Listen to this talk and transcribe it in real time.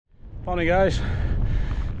Morning guys,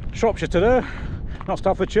 Shropshire today, not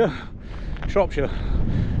Staffordshire, Shropshire.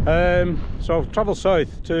 So I've travelled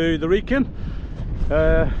south to the Wrekin.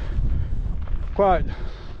 Quite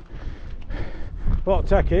a lot of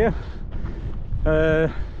tech here.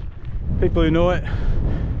 People who know it,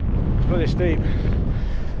 it's pretty steep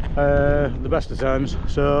the best of times.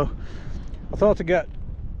 So I thought to get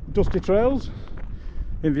dusty trails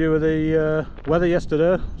in view of the weather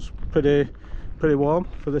yesterday. It's pretty warm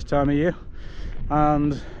for this time of year,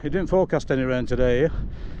 and it didn't forecast any rain today here,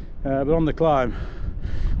 but on the climb,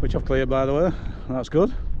 which I've cleared by the way, that's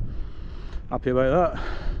good, happy about that,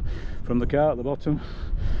 from the car at the bottom.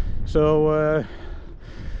 So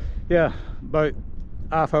yeah, about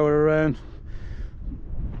half hour around,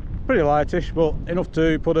 pretty lightish, but enough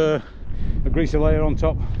to put a greasy layer on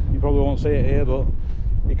top. You probably won't see it here, but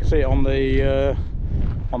you can see it on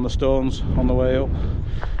the stones on the way up.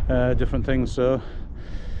 Different things. So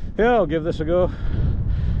yeah, I'll give this a go,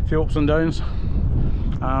 a few ups and downs,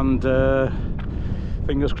 and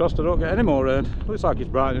fingers crossed I don't get any more rain. Looks like it's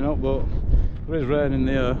brightening up, but there is rain in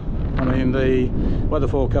the air. I mean, the weather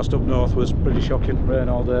forecast up north was pretty shocking, rain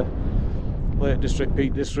all day, Lake District,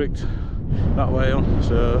 Peak District, that way on.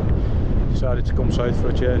 So decided to come south for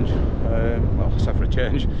a change. Well, except for a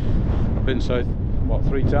change, I've been south what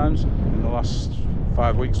 3 times in the last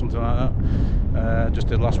 5 weeks, something like that. Just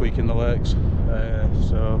did last week in the lakes,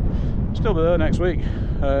 so still be there next week.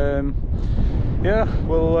 Yeah,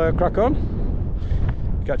 we'll crack on.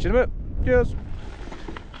 Catch you in a bit. Cheers.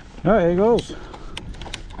 Right, here goes.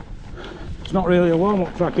 It's not really a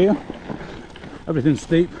warm-up track here, everything's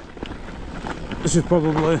steep. This is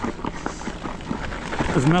probably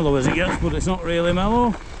as mellow as it gets, but it's not really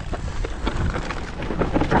mellow.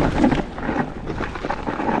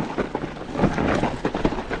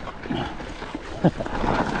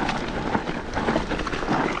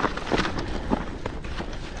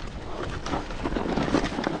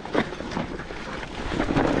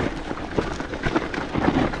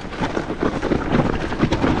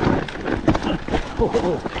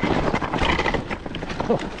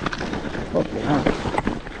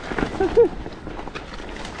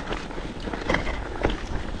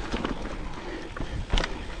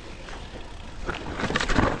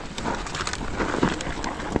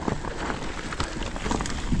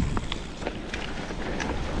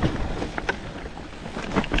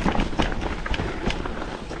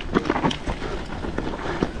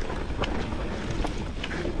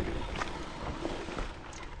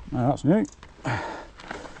 Now that's new.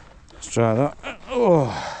 Let's try that.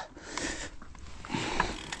 Oh,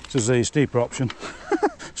 this is the steeper option.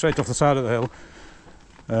 Straight off the side of the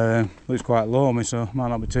hill. Looks quite loamy, so might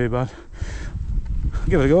not be too bad.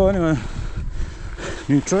 Give it a go anyway.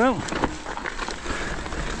 New trail.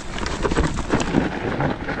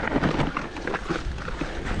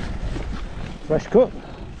 Fresh cut.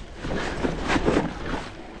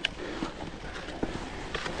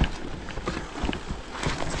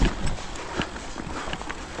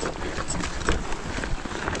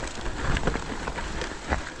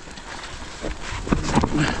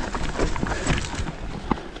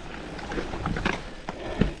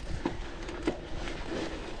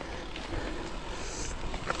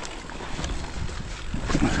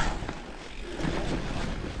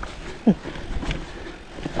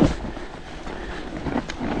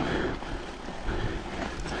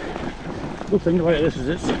 Good thing about this is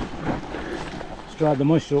it's dried the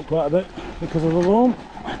moisture up quite a bit because of the loam.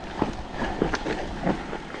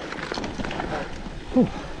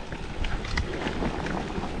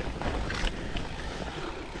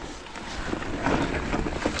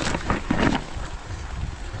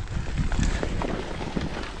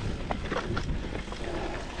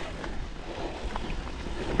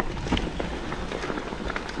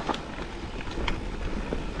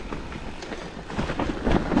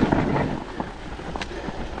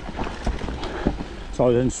 It's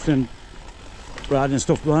always interesting riding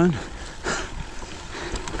stuff blind,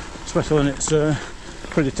 especially when it's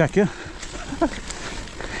pretty techy.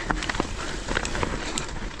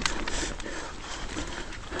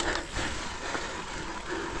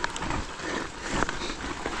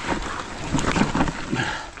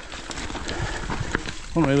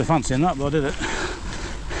 Wasn't really fancying that, but I did it.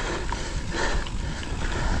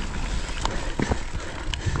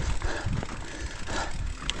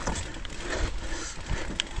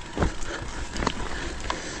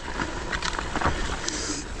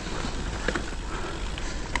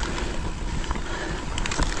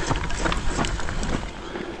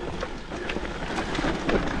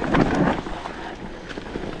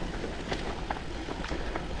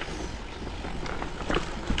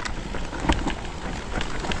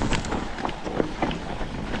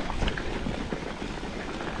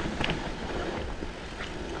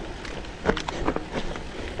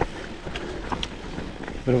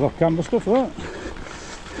 Bit of off-camber stuff, that.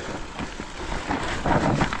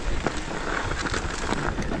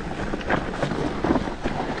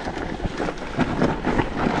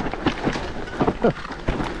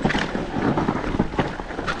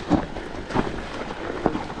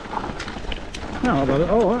 Not bad at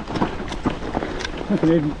all, that. I think I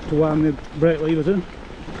need to wind my brake levers in.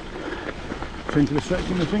 Seem to be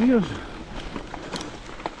stretching my fingers.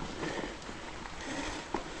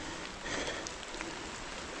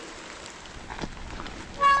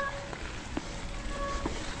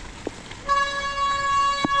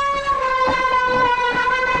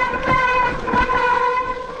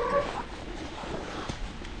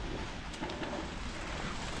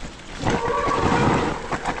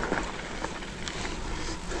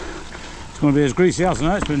 It's going to be as greasy as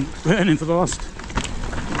now. It's been raining for the last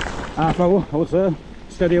half hour, I would say.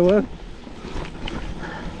 Steady away.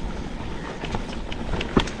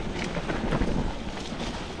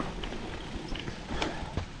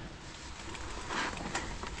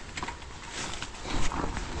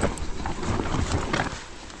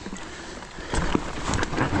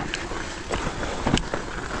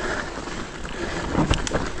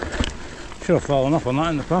 Should have fallen off on that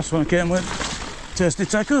in the past when I came with tasty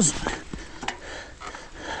techers.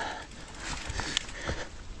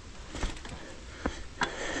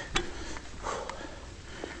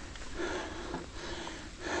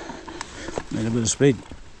 Need a bit of speed.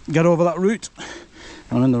 Get over that route.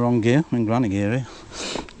 I'm in the wrong gear, I'm in granny gear here.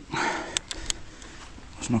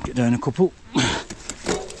 Let's knock it down a couple.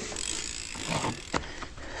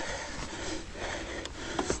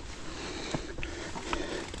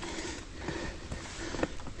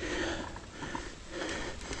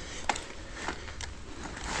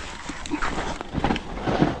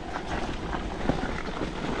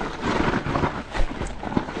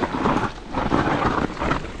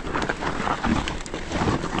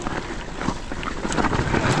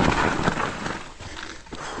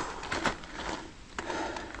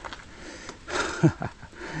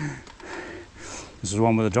 This is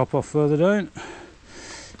one with a drop off further down.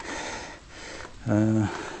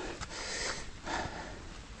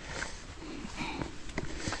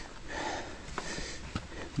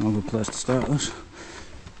 No good place to start this.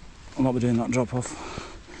 I'll not be doing that drop off.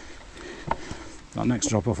 That next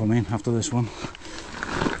drop off, I mean, after this one.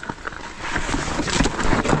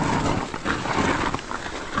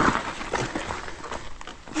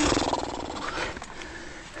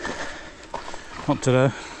 Not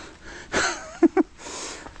today.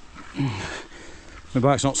 My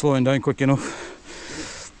bike's not slowing down quick enough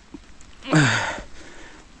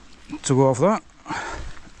to go off that.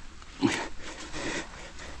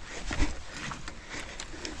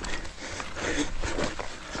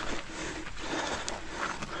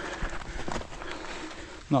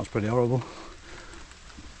 That's pretty horrible,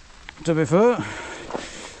 to be fair.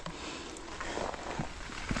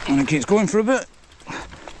 And it keeps going for a bit.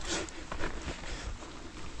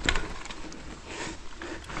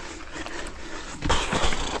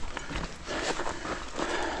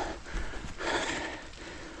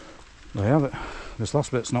 There you have it. This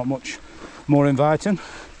last bit's not much more inviting.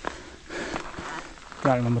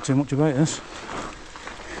 Can't remember too much about this.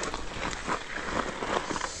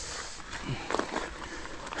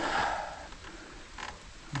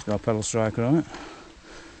 It's got a pedal striker on it.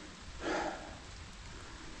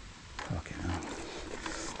 Okay, now.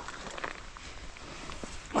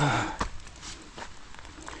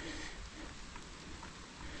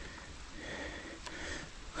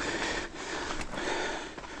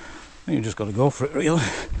 You've just got to go for it, really.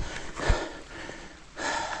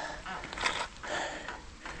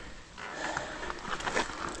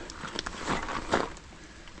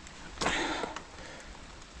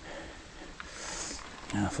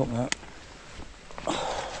 Yeah, fuck that.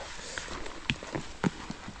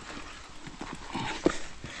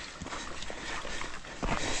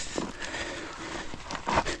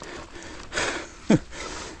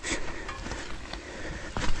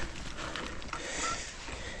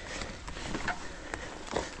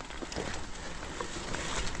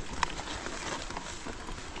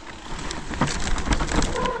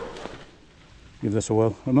 Give this a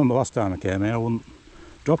whirl. I remember last time I came here I wouldn't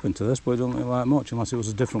drop into this, but it don't look like much unless it was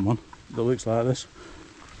a different one that looks like this.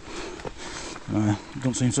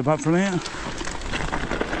 Don't seem so bad from here.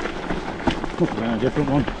 Must be a different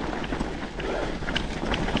one.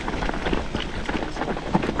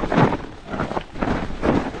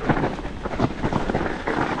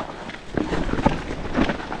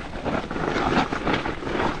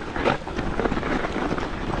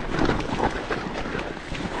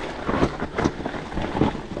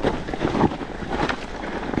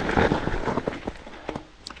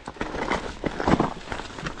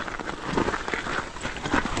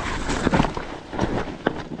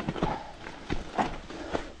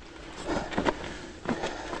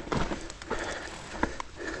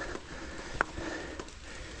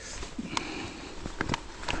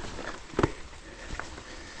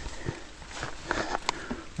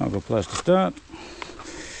 Not a good place to start.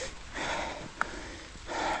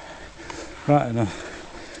 Right in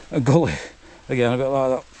a gully again, a bit like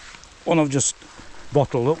that one I've just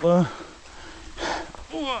bottled up there.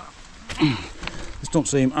 This don't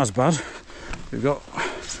seem as bad. We've got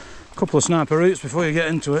a couple of sniper routes before you get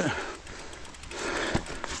into it.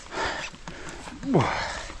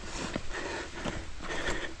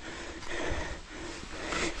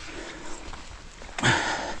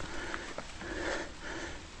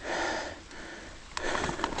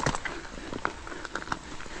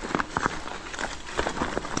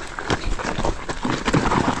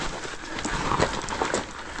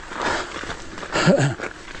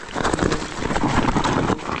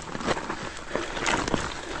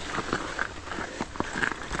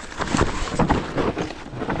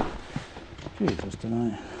 Jesus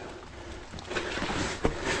tonight.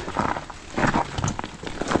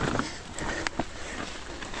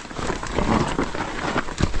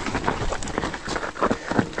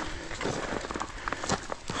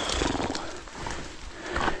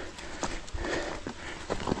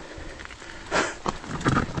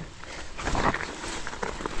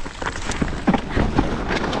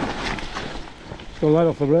 Go light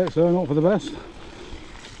off the brakes there, not for the best.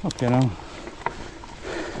 Okay now.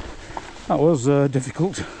 That was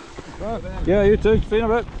difficult. Right, yeah, you too. See you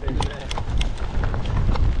in a bit.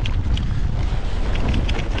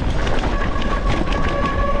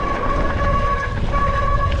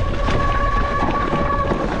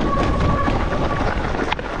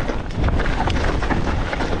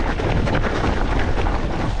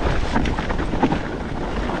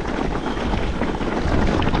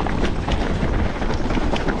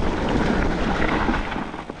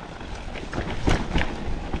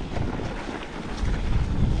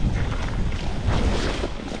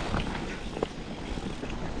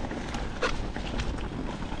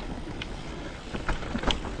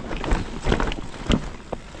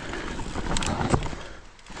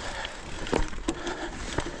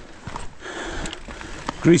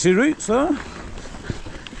 Greasy roots there.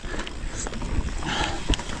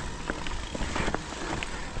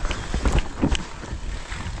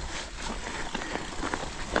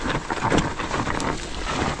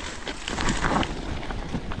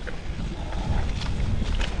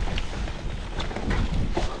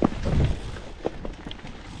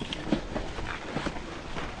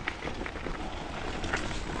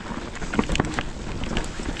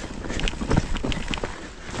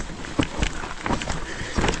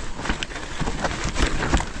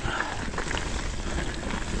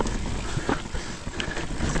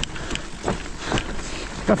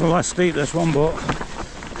 Definitely less steep this one, but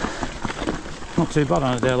not too bad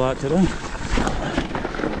on a day like today.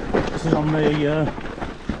 This is on the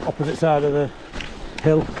opposite side of the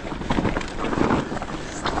hill.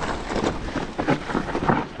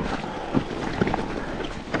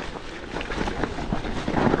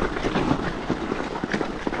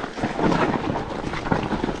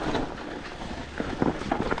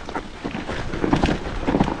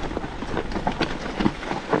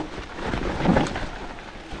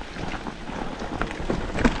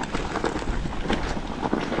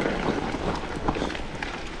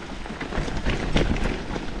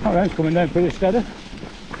 Alright, it's coming down pretty steady.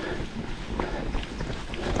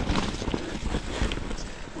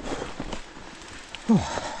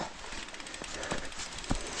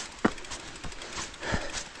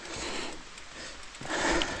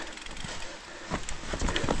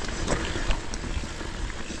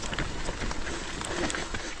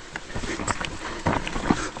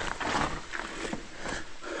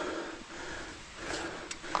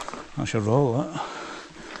 I should roll that.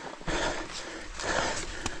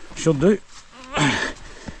 Should do.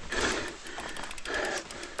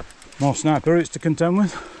 More sniper routes to contend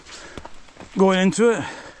with. Going into it.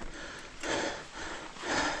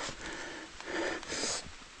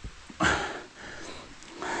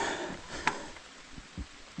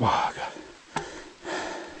 Oh, God.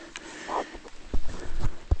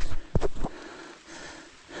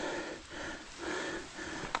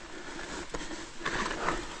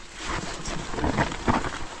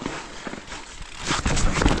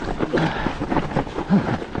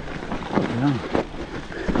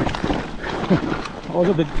 Oh,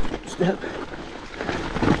 the big step.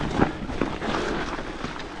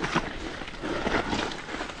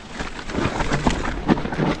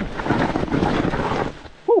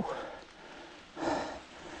 Whew.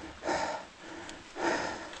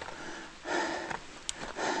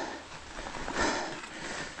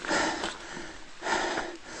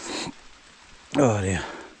 Oh dear.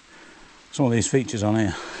 Some of these features on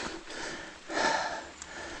here.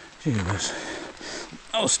 Jeez.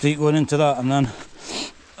 That was steep going into that, and then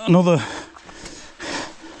another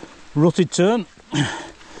rutted turn.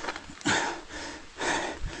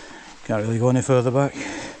 Can't really go any further back.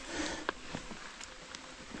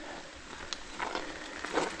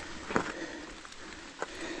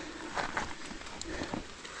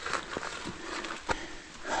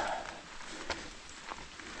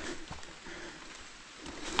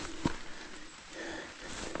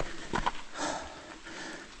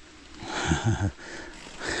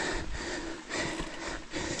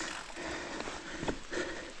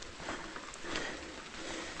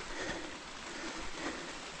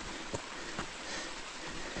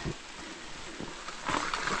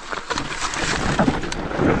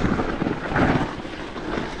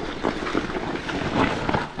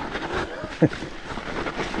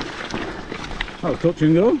 That was touch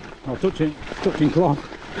and go, or touching cloth.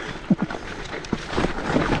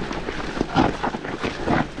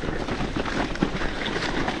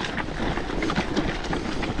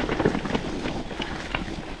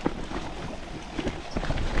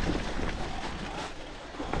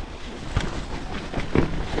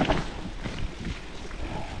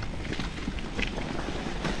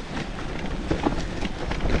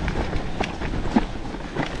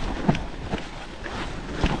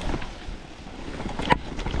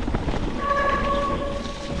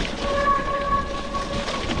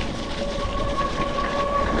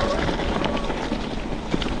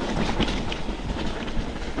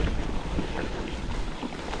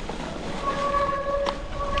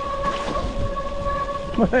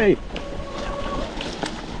 Hey!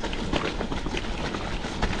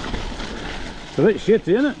 It's a bit shitty,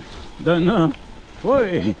 isn't it? Don't know.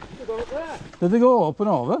 Wait! They've gone up there. Did they go up and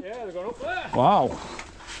over? Yeah, they've gone up there. Wow!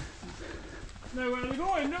 Know where they're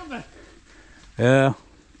going, don't they? Yeah.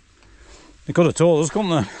 They could have told us,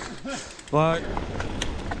 couldn't they? Like...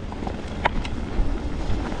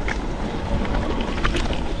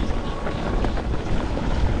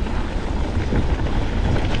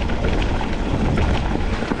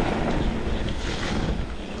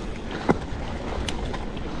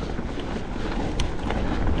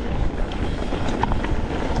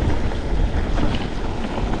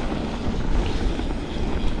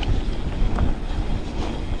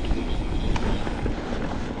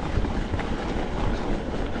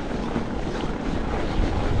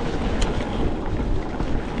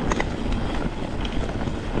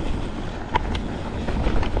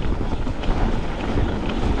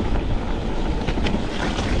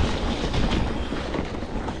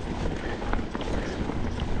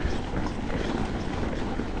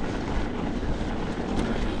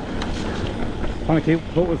 Trying to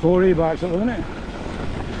keep up with 4 e-bikes at the minute.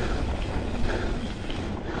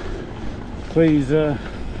 3's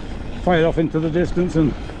fired off into the distance,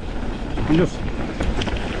 and I'm just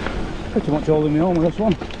pretty much holding me on with this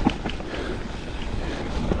one.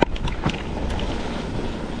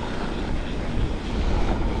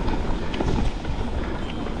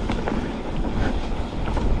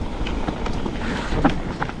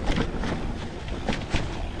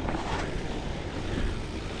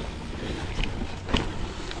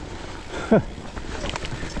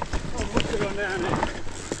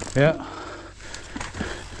 Yeah.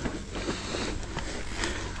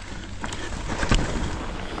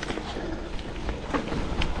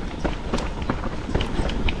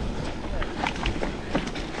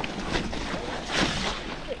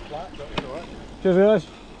 Cheers guys,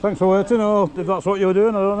 thanks for waiting, or if that's what you were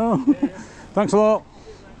doing, I don't know. Yeah. Thanks a lot.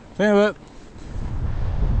 See you in a bit.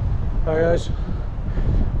 Hi guys,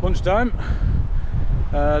 lunchtime.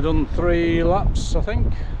 Done 3 laps I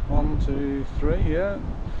think. 1, 2, 3, yeah.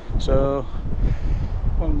 So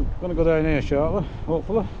I'm going to go down here shortly,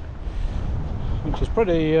 hopefully, which is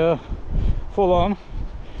pretty full on.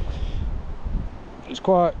 It's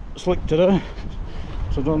quite slick today,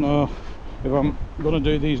 so I don't know if I'm going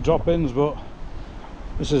to do these drop-ins, but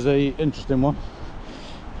this is the interesting one.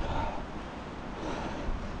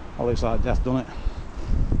 At least like Death done it.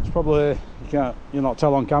 It's probably, you're not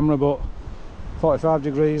tell on camera, but 45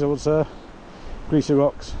 degrees I would say. Greasy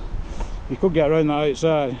rocks. You could get around that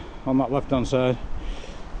outside on that left hand side,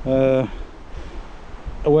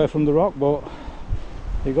 away from the rock, but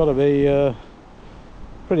you've got to be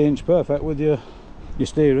pretty inch perfect with your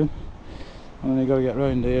steering, and then you've got to get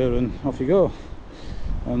round here and off you go.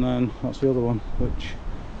 And then that's the other one, which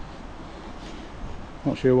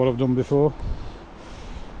not sure what I've done before,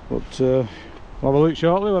 but I'll have a look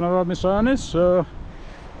shortly when I've had my signage, so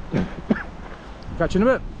catch you in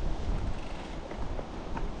a bit.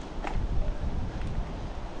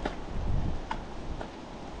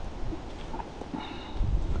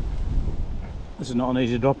 This is not an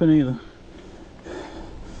easy drop in either.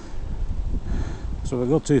 So if I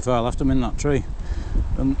go too far left, I'm in that tree.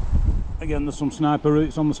 And again, there's some sniper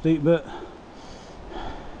roots on the steep bit.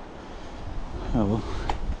 Oh well.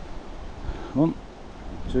 1,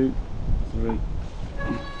 2, 3.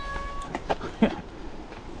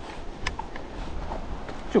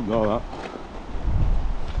 Should go that.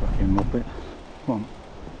 Fucking muppet. Come on.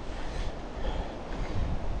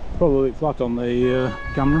 Probably flat on the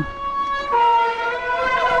camera.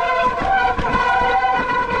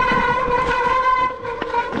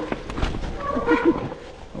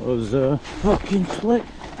 That was fucking slick.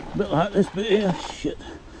 A bit like this bit here. Shit.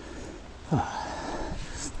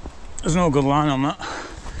 There's no good line on that.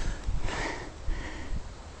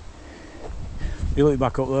 You look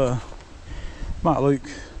back up there, might look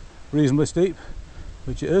reasonably steep,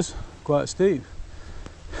 which it is, quite steep.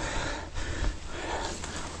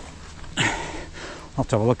 I'll have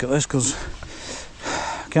to have a look at this because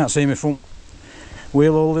I can't see my front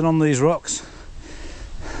wheel holding on these rocks.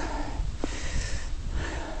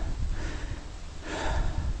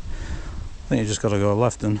 I think you just got to go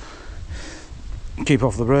left and keep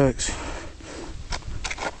off the brakes.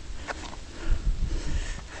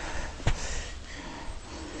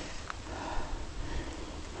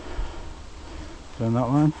 Down that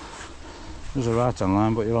line. There's a right hand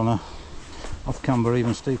line, but you're on a off camber,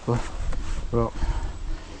 even steeper rock.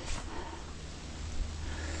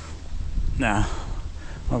 Nah,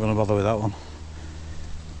 not going to bother with that one.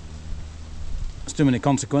 There's too many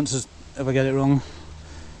consequences if I get it wrong.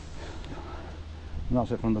 And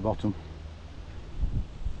that's it from the bottom.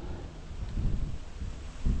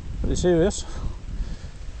 Pretty serious.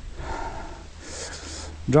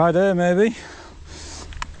 Dry day maybe.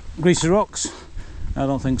 Greasy rocks. I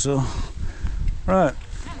don't think so. Right,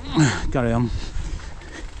 carry on.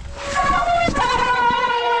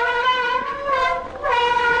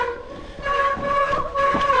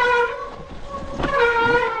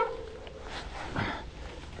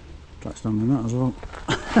 Track stand in that as well.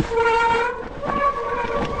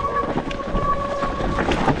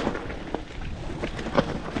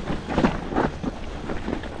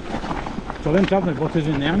 So I didn't have my butters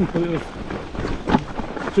in the hand because it was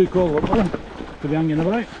too cold up there to be hanging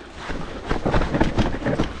about.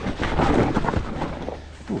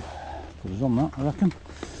 Ooh, put us on that, I reckon.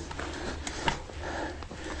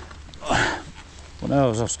 But now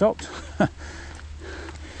as I've stopped.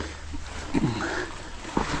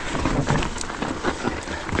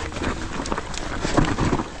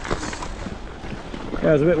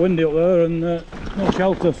 Yeah, it's a bit windy up there and no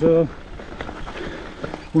shelter, so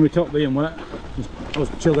when we top being wet, I was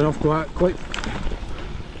chilling off quite quick.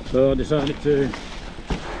 So I decided to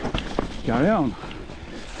carry on.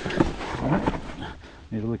 Right.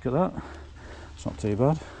 Need a look at that. It's not too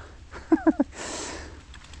bad. I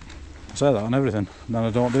say that on everything, then I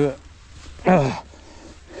don't do it.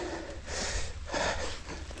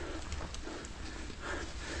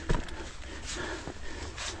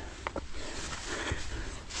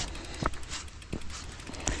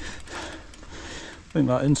 I think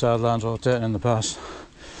that inside line's rotating in the past.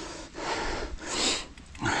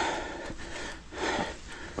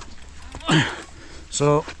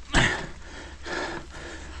 So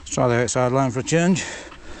let's try the outside line for a change.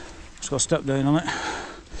 It's got a step down on it.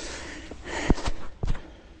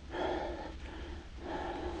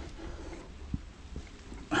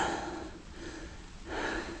 I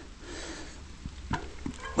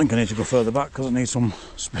think I need to go further back because I need some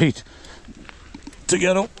speed to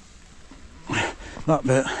get up that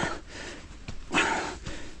bit.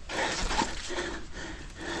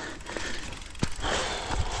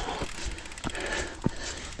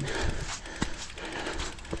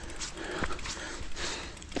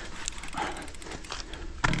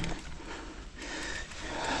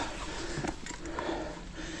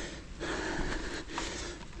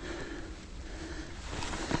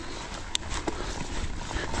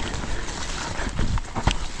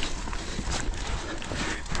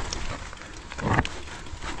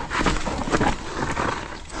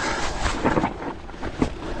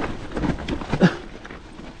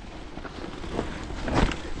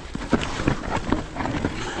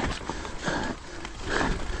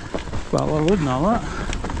 Quite a lot of wood now, that.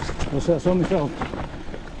 I'll set some myself.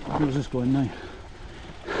 Where's this going now?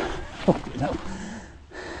 Oh, no.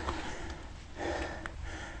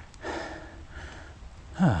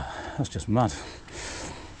 That's just mad.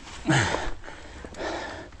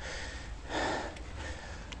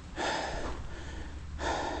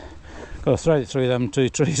 Got to thread it through them 2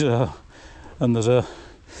 trees there, and there's about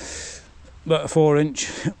a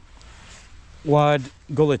 4-inch wide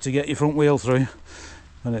gully to get your front wheel through,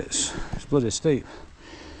 and it's bloody steep.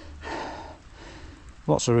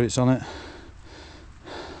 Lots of roots on it.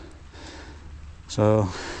 So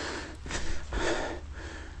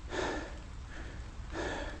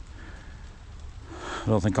I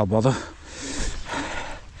don't think I'll bother.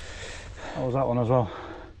 That was that one as well.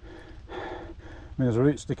 I mean, there's a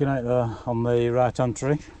root sticking out there on the right hand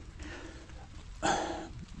tree.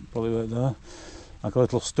 Probably right there, like a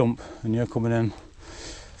little stump, and you're coming in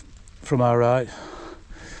from our right.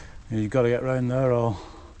 You've got to get round there, or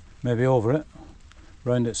maybe over it.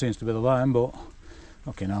 Round it seems to be the line, but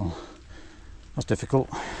okay, now that's difficult.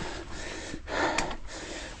 I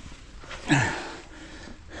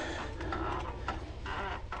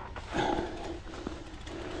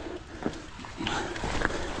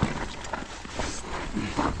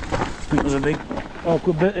think there's a big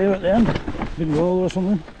awkward bit here at the end, big roll or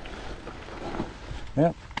something.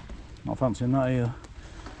 Yep, not fancying that either.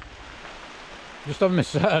 Just having my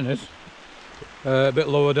signers a bit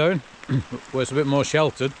lower down, where it's a bit more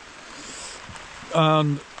sheltered,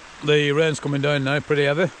 and the rain's coming down now pretty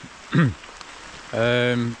heavy.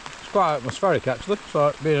 It's quite atmospheric actually. It's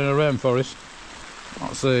like being in a rainforest.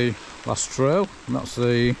 That's the last trail, and that's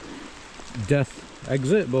the death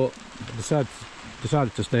exit, but I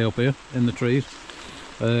decided to stay up here in the trees.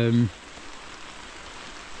 Well,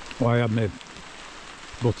 I had my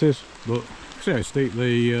butties, but see how steep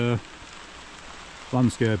the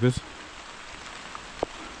landscape is.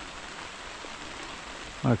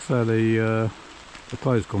 Like I say, the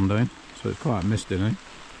clouds come down, so it's quite misty now.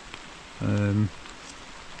 So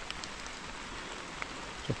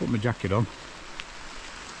I put my jacket on,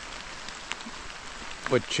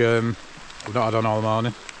 which I've not had on all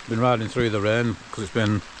morning. Been riding through the rain because it's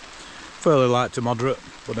been fairly light to moderate,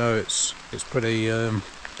 but now it's pretty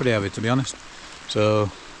heavy, to be honest.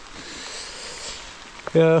 So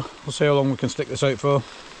yeah, we'll see how long we can stick this out for. I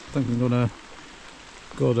think I'm gonna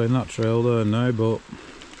go down that trail there now, but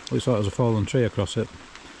looks like there's a fallen tree across it.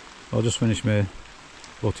 I'll just finish my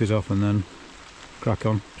butties off and then crack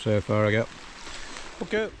on, see how far I get.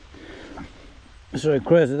 Okay. It's very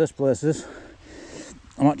crazy this place is.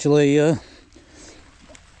 I'm actually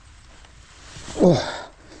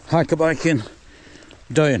hiker biking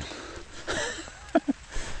down.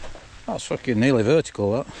 That's fucking nearly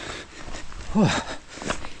vertical, that.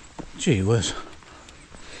 Gee whiz.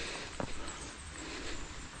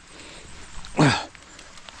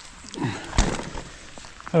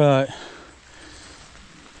 Alright,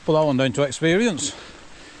 put that one down to experience.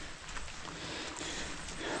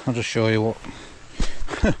 I'll just show you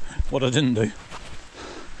what I didn't do.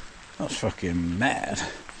 That's fucking mad.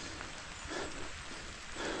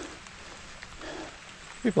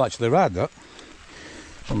 People actually ride that.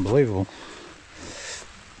 It's unbelievable.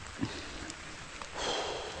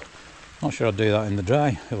 Not sure I'd do that in the dry,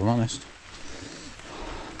 if I'm honest.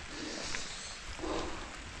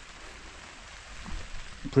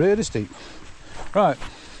 Pretty steep. Right,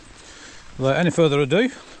 without any further ado,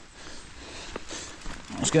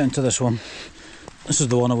 let's get into this one. This is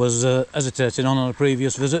the one I was hesitating on a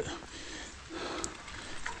previous visit.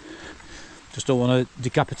 Just don't want to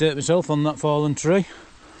decapitate myself on that fallen tree.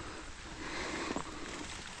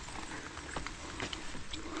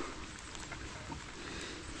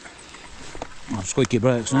 I'll squeaky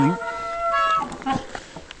brakes now.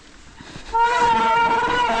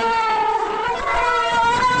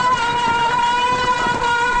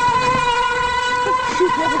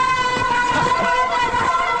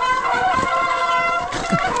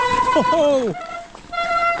 Oh!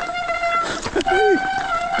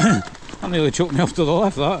 That nearly chucked me off to the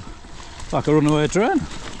left, that. Like a runaway train.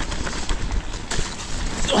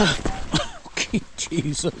 Okay,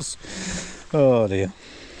 Jesus. Oh dear.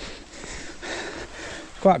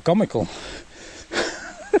 Quite comical.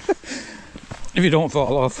 If you don't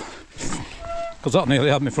fall off. Because that nearly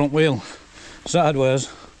had my front wheel sideways.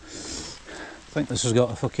 I think this has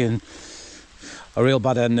got a real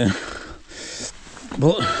bad ending.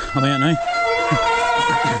 But I'm here now.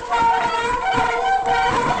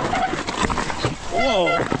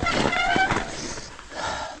 Whoa!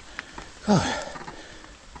 God.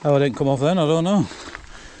 How I didn't come off then, I don't know.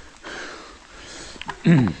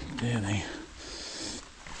 Dear me.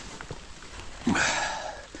 I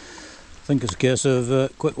think it's a case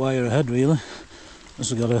of quick wire ahead, really.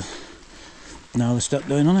 This has got a gnarly step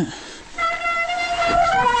down on it.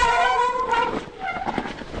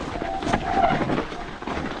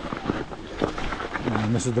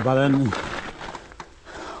 And this is the bad end,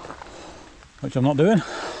 which I'm not doing.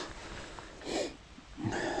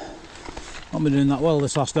 Not been doing that well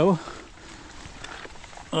this last hour.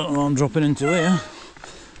 I don't know what I'm dropping into here.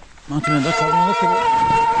 Might have been better having a look at it.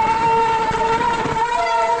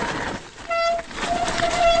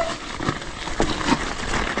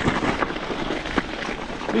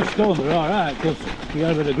 These stones are alright because you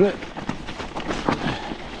get a bit of grip.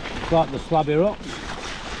 It's like the slabby rocks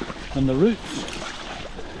and the roots.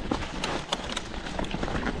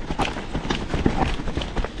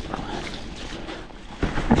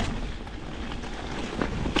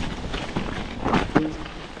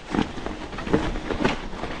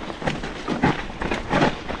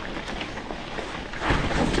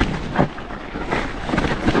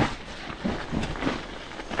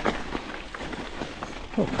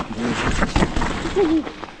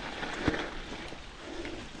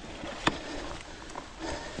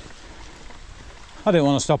 I didn't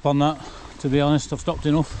want to stop on that, to be honest. I've stopped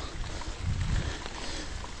enough,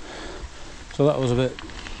 so that was a bit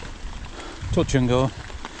touch and go,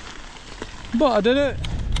 but I did it.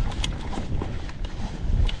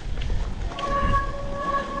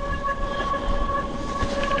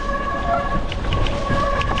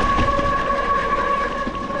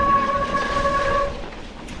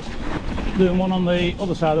 Doing one on the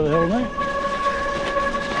other side of the hill now.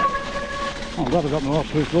 Oh, I'm glad I got my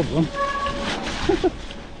waterproof gloves on.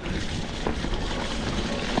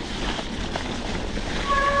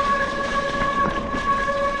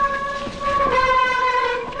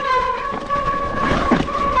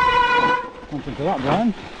 Something to that,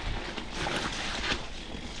 Brian.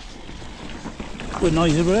 With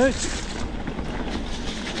noisy brakes.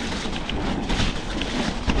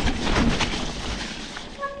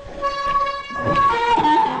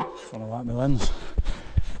 Trying to wipe my lens.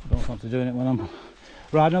 I don't fancy doing it when I'm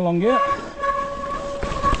riding along yet.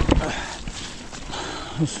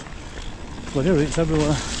 There's bloody roots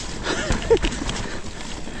everywhere.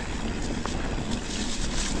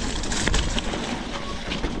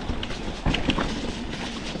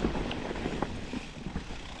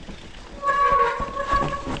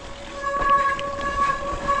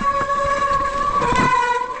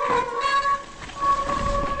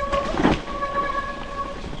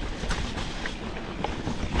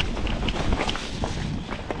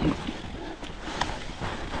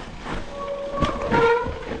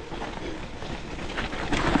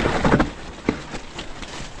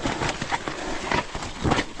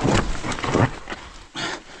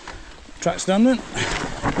 Track standing.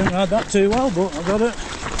 Didn't ride that too well, but I got it.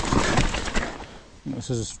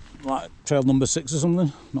 This is like trail number 6 or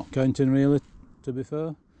something, not counting really, to be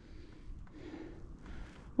fair.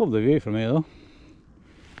 Lovely view from here though.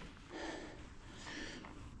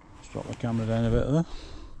 Just drop the camera down a bit there.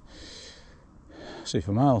 See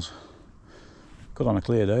for miles. Good on a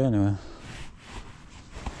clear day anyway.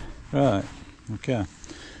 Right, okay.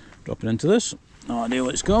 Dropping into this. No idea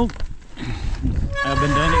what it's called. I've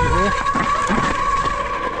been doing it before.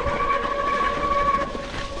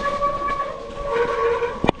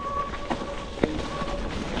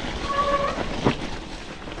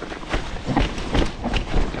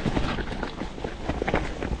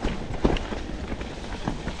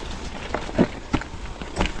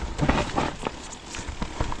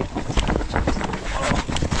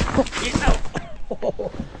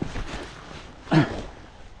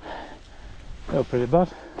 They were pretty bad.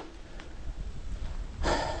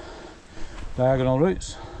 Diagonal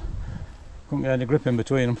routes. Couldn't get any grip in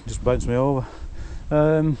between them, just bounced me over.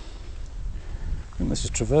 I think this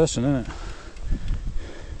is traversing, isn't it?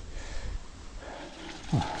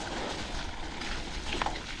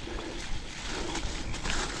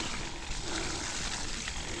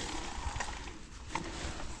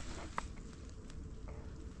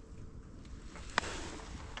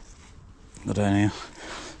 Go down here.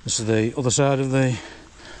 This is the other side of the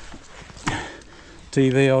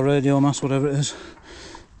TV or radio mast, whatever it is.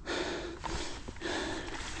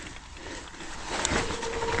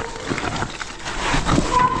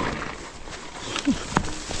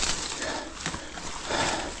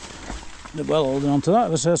 Did well holding on to that,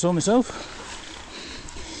 if I say so myself.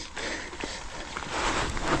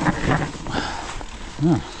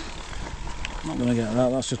 No, I'm not going to get that,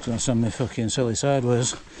 that's just going to send me fucking silly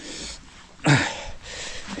sideways.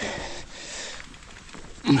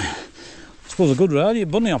 I suppose a good ride, you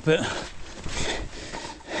bunny up it.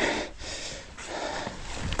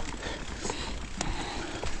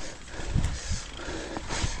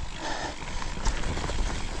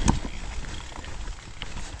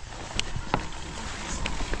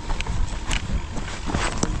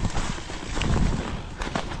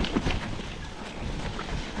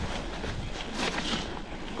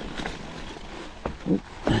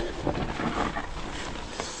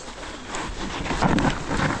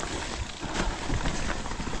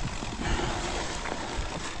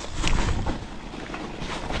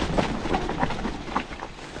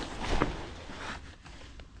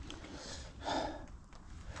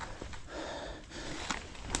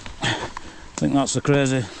 think that's the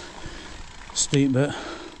crazy steep bit.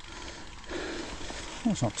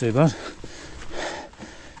 That's not too bad.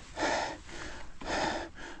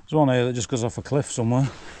 There's one here that just goes off a cliff somewhere.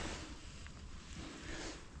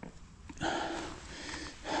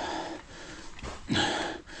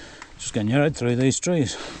 Just getting your head through these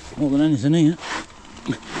trees more than anything here.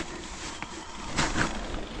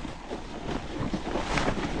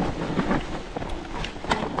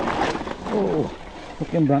 Oh,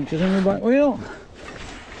 fucking branches in my back wheel.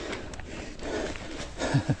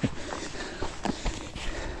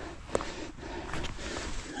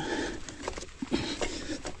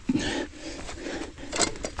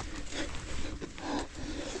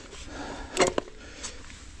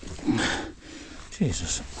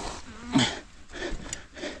 Jesus.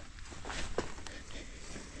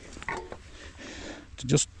 To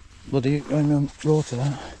just bloody going on road to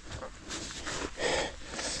that.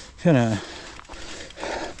 You know,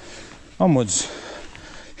 onwards.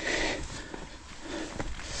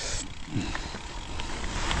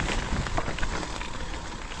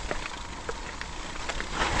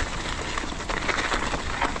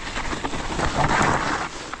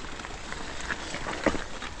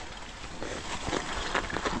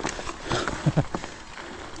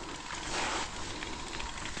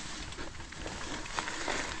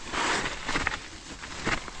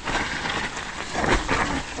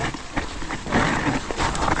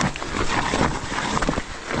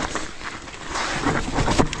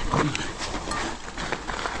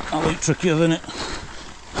 A lot trickier than it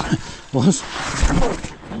was.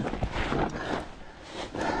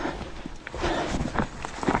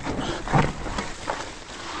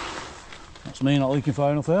 That's me not leaking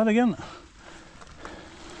far enough ahead again.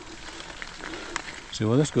 See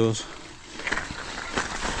where this goes.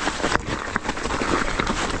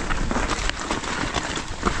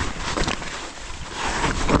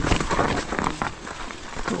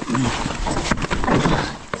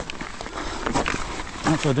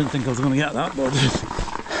 Actually, I didn't think I was going to get that, but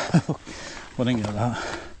I didn't get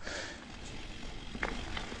that.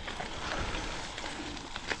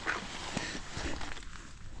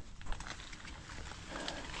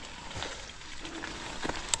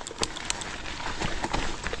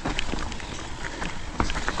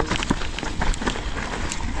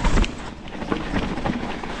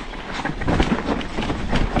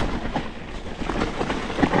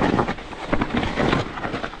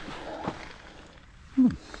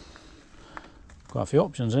 Quite a few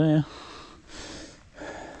options in here.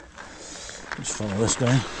 Just follow this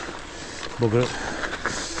guy. Bugger it.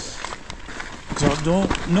 Because I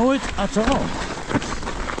don't know it at all.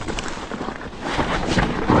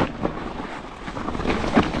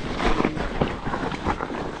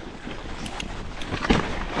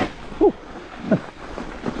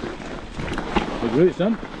 Big roots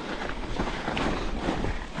then.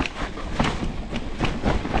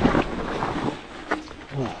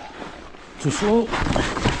 Too slow.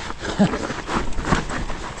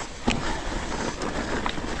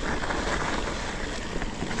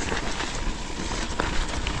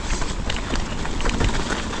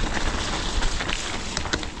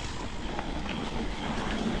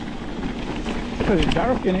 Pretty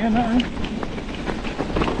dark in here now.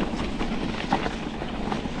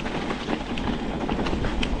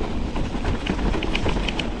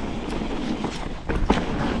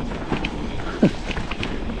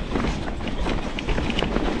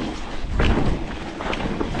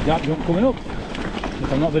 Gap jump coming up,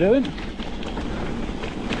 which I'll not be doing.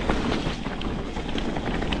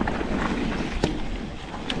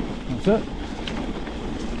 That's it.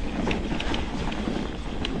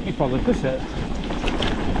 You probably push it.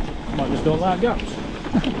 Might just don't like gaps.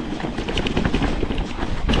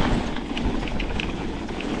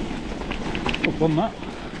 Up on that.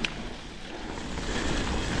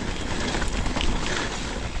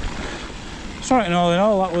 Sorry, in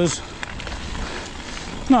all, that was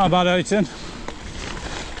not a bad outing.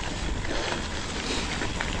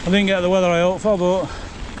 I didn't get the weather I hoped for, but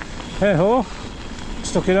hey ho,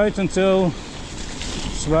 stuck it out until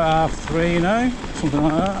it's about 3:30 now, something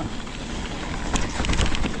like that.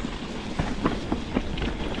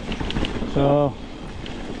 So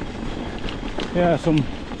yeah, some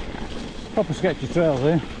proper sketchy trails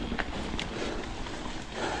here,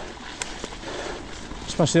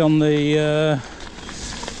 especially on the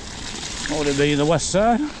what would it be, the west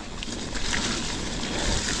side.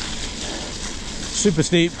 Super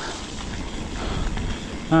steep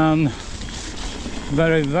and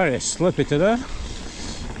very, very slippy today,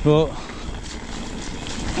 but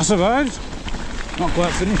I survived. Not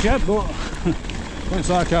quite finished yet, but looks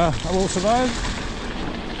like I will survive.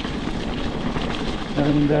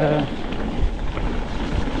 And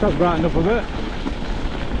That's brightened up a bit.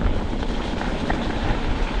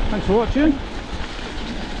 Thanks for watching,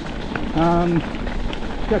 and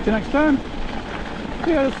catch you next time.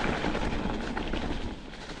 Cheers.